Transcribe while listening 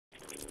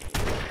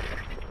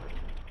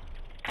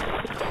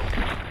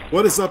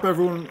What is up,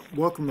 everyone?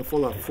 Welcome to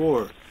Fallout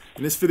 4.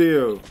 In this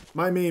video,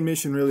 my main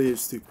mission really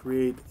is to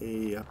create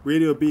a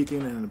radio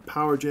beacon and a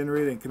power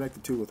generator and connect the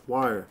two with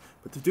wire.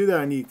 But to do that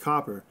I need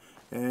copper,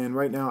 and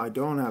right now I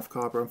don't have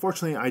copper.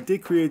 Unfortunately, I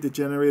did create the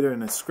generator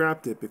and I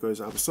scrapped it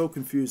because I was so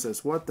confused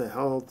as what the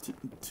hell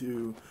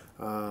to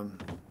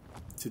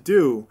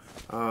do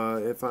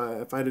if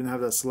I didn't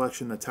have that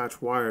selection attached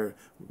wire,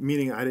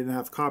 meaning I didn't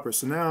have copper.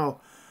 So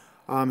now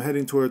I'm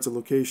heading towards a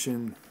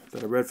location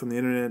that I read from the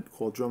internet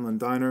called Drumlin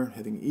Diner,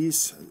 heading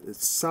east.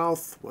 It's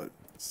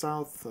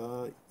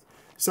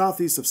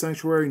southeast of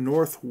Sanctuary,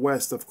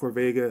 northwest of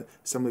Corvega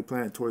Assembly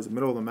Plant, towards the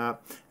middle of the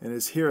map. And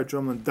it's here at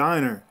Drumlin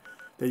Diner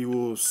that you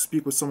will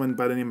speak with someone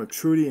by the name of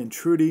Trudy. And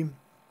Trudy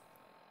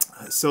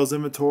sells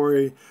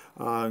inventory,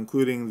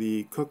 including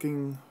the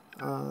cooking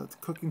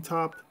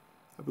top,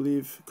 I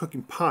believe,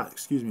 cooking pot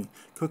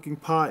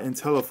and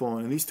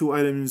telephone. And these two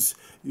items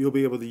you'll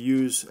be able to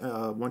use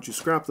once you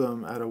scrap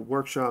them at a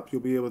workshop.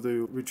 You'll be able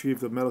to retrieve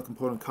the metal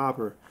component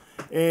copper,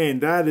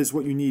 and that is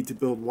what you need to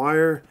build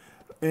wire.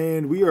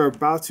 And we are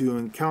about to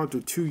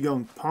encounter two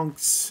young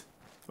punks.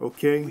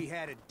 Okay,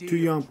 two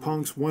young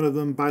punks, one of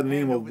them by the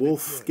name of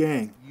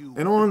Wolfgang.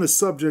 And on the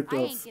subject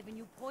of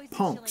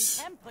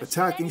punks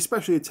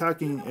especially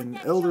attacking an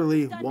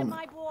elderly woman,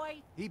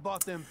 he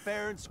bought them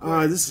fair and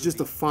square. this is just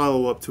a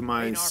follow-up to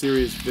my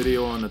serious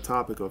video on the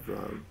topic of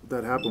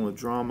that happened with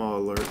Drama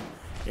Alert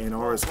and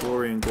RS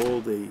Glory and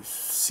Gold, a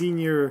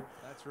senior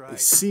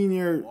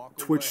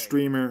Twitch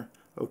streamer.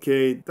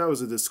 Okay, that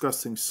was a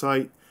disgusting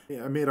sight.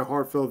 I made a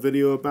heartfelt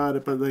video about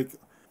it, but like,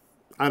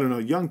 I don't know,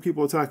 young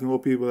people attacking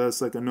old people, that's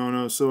like a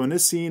no-no. So in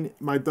this scene,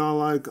 my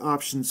dialogue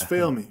options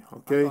fail me,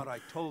 okay?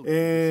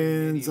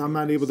 And I'm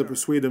not able to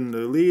persuade him to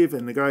leave.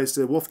 And the guy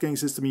said, Wolfgang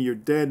says to me, "You're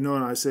dead." No,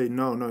 and I say,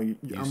 no, I'm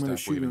going to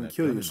shoot you and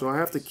kill you. So I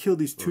have to kill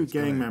these two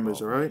gang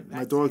members, all right?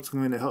 My dog's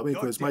going to help me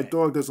because my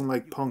dog doesn't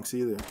like punks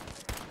either.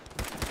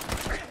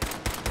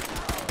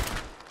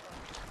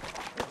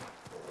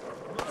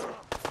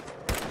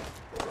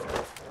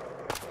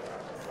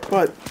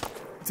 But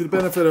to the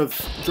benefit of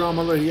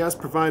Drama Alert, he has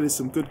provided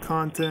some good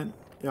content,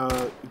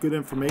 good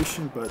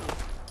information, but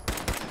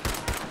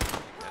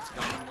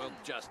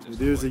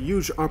there's a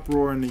huge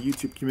uproar in the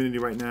YouTube community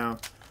right now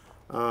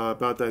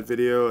about that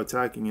video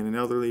attacking an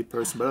elderly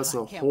person, but that's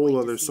a whole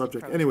other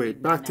subject. Anyway,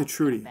 back to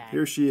Trudy.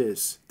 Here she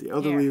is. The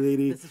elderly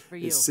lady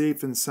is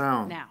safe and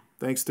sound,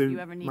 thanks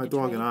to my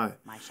dog and I.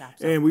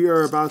 And we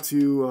are about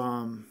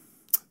to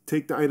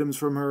take the items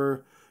from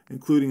her,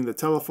 including the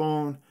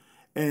telephone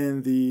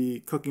and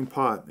the cooking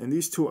pot. And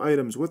these two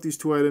items, with these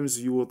two items,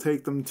 you will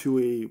take them to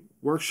a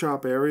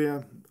workshop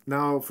area.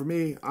 Now, for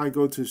me, I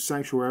go to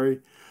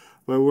Sanctuary,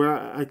 but where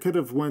I could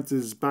have went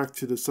is back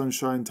to the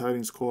Sunshine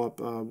Tidings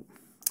Co-op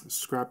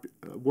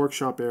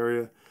workshop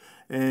area,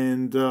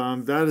 and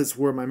that is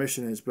where my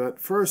mission is. But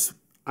first,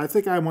 I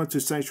think I went to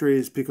Sanctuary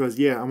is because,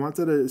 yeah, I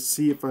wanted to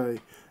see if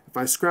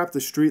I scrapped the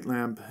street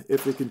lamp,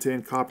 if it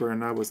contained copper,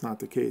 and that was not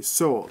the case.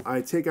 So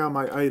I take out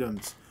my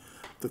items,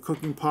 the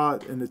cooking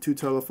pot and the two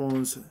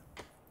telephones.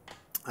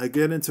 I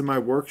get into my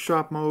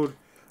workshop mode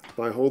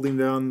by holding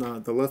down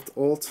the left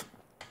alt,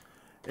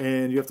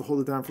 and you have to hold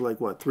it down for like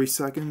what, 3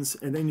 seconds,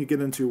 and then you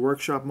get into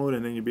workshop mode,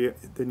 and then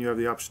you have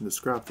the option to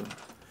scrap them.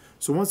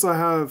 So once I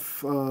have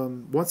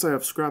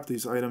scrapped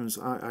these items,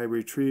 I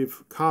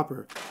retrieve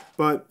copper,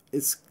 but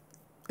it's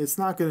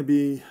not going to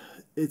be.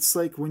 It's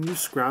like when you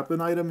scrap an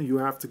item, you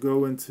have to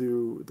go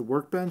into the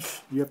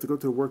workbench. You have to go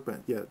to the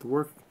workbench. Yeah,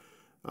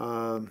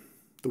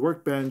 the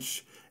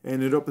workbench,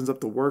 and it opens up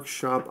the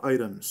workshop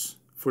items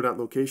for that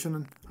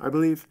location, I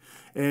believe.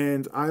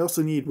 And I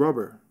also need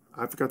rubber.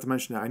 I forgot to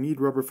mention that. I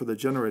need rubber for the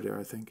generator,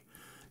 I think.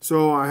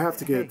 So I have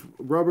to get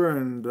rubber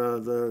and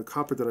the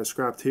copper that I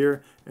scrapped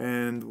here.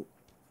 And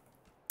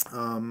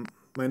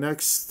my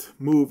next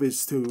move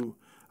is to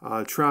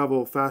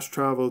fast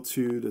travel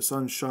to the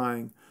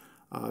Sunshine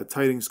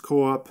Tidings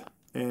Co-op.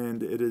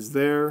 And it is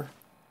there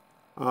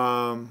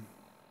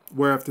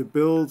where I have to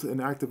build and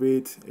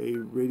activate a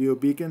radio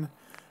beacon.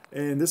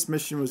 And this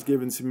mission was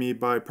given to me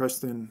by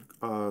Preston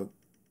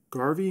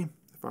Garvey,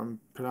 if I'm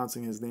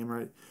pronouncing his name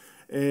right.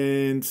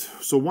 And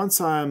so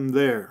once I'm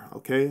there,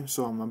 okay,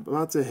 so I'm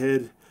about to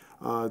head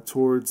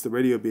towards the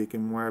radio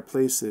beacon where I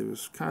placed it. It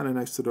was kind of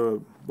next to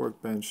the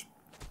workbench.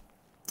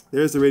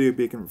 There's the radio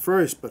beacon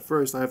but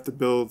first I have to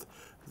build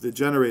the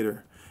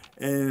generator.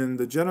 And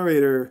the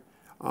generator,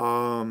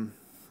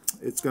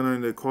 it's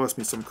going to cost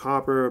me some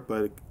copper,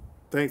 but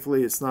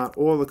thankfully it's not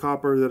all the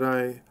copper that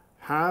I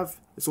have.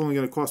 It's only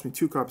going to cost me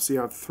 2 copper. See,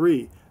 I have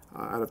 3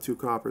 out of 2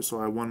 copper, so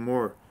I have 1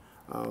 more,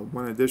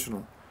 1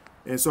 additional.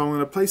 And so I'm going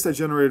to place that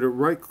generator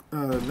right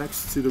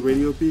next to the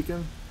radio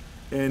beacon,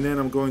 and then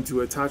I'm going to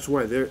attach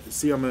wire. There,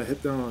 see, I'm going to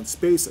hit down on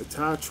space,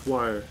 attach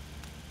wire,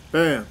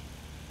 bam.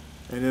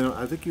 And then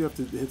I think you have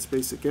to hit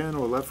space again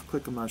or left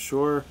click, I'm not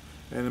sure,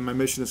 and then my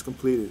mission is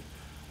completed.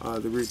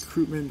 The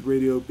recruitment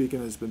radio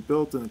beacon has been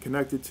built and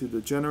connected to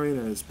the generator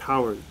and is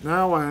powered.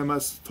 Now I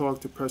must talk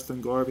to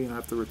Preston Garvey and I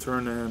have to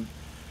return to him.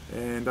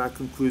 And that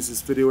concludes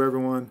this video,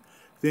 everyone.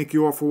 Thank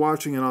you all for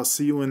watching, and I'll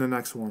see you in the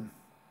next one.